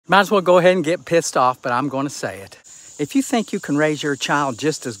Might as well go ahead and get pissed off, but I'm going to say it. If you think you can raise your child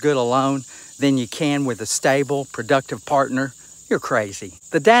just as good alone than you can with a stable, productive partner, you're crazy.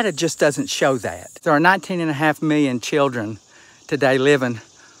 The data just doesn't show that. There are 19.5 million children today living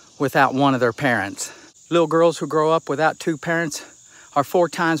without one of their parents. Little girls who grow up without two parents are 4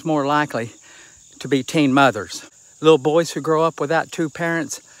 times more likely to be teen mothers. Little boys who grow up without two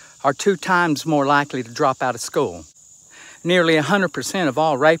parents are 2 times more likely to drop out of school. Nearly 100% of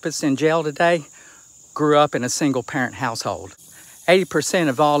all rapists in jail today grew up in a single-parent household. 80%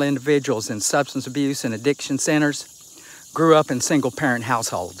 of all individuals in substance abuse and addiction centers grew up in single-parent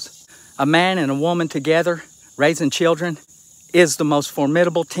households. A man and a woman together, raising children, is the most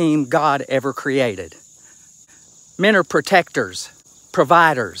formidable team God ever created. Men are protectors,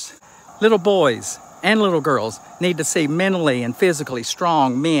 providers. Little boys and little girls need to see mentally and physically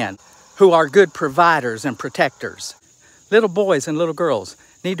strong men who are good providers and protectors. Little boys and little girls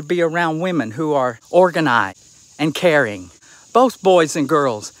need to be around women who are organized and caring. Both boys and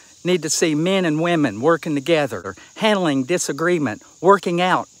girls need to see men and women working together, handling disagreement, working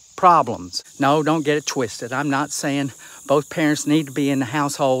out problems. No, don't get it twisted. I'm not saying both parents need to be in the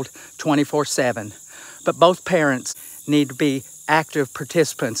household 24/7, but both parents need to be active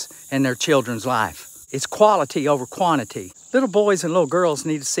participants in their children's life. It's quality over quantity. Little boys and little girls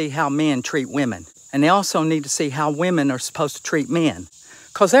need to see how men treat women, and they also need to see how women are supposed to treat men.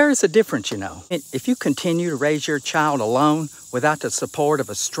 Because there is a difference, you know. If you continue to raise your child alone without the support of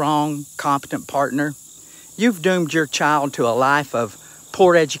a strong, competent partner, you've doomed your child to a life of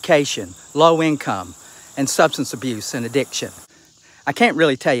poor education, low income, and substance abuse and addiction. I can't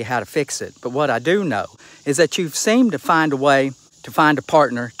really tell you how to fix it, but what I do know is that you've seemed to find a way to find a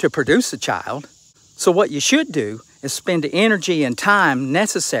partner to produce a child. So what you should do is spend the energy and time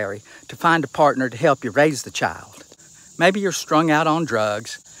necessary to find a partner to help you raise the child. Maybe you're strung out on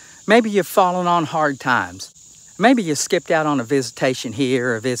drugs. Maybe you've fallen on hard times. Maybe you skipped out on a visitation here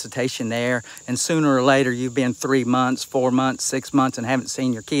or a visitation there, and sooner or later you've been 3 months, 4 months, 6 months and haven't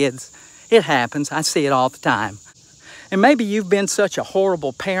seen your kids. It happens. I see it all the time. And maybe you've been such a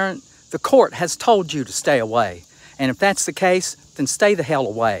horrible parent, the court has told you to stay away. And if that's the case, then stay the hell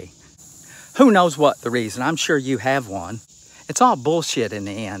away. Who knows what the reason? I'm sure you have one. It's all bullshit in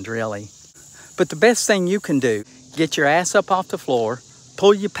the end, really. But the best thing you can do, get your ass up off the floor,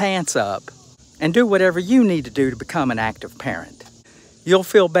 pull your pants up, and do whatever you need to do to become an active parent. You'll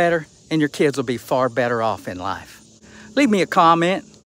feel better, and your kids will be far better off in life. Leave me a comment.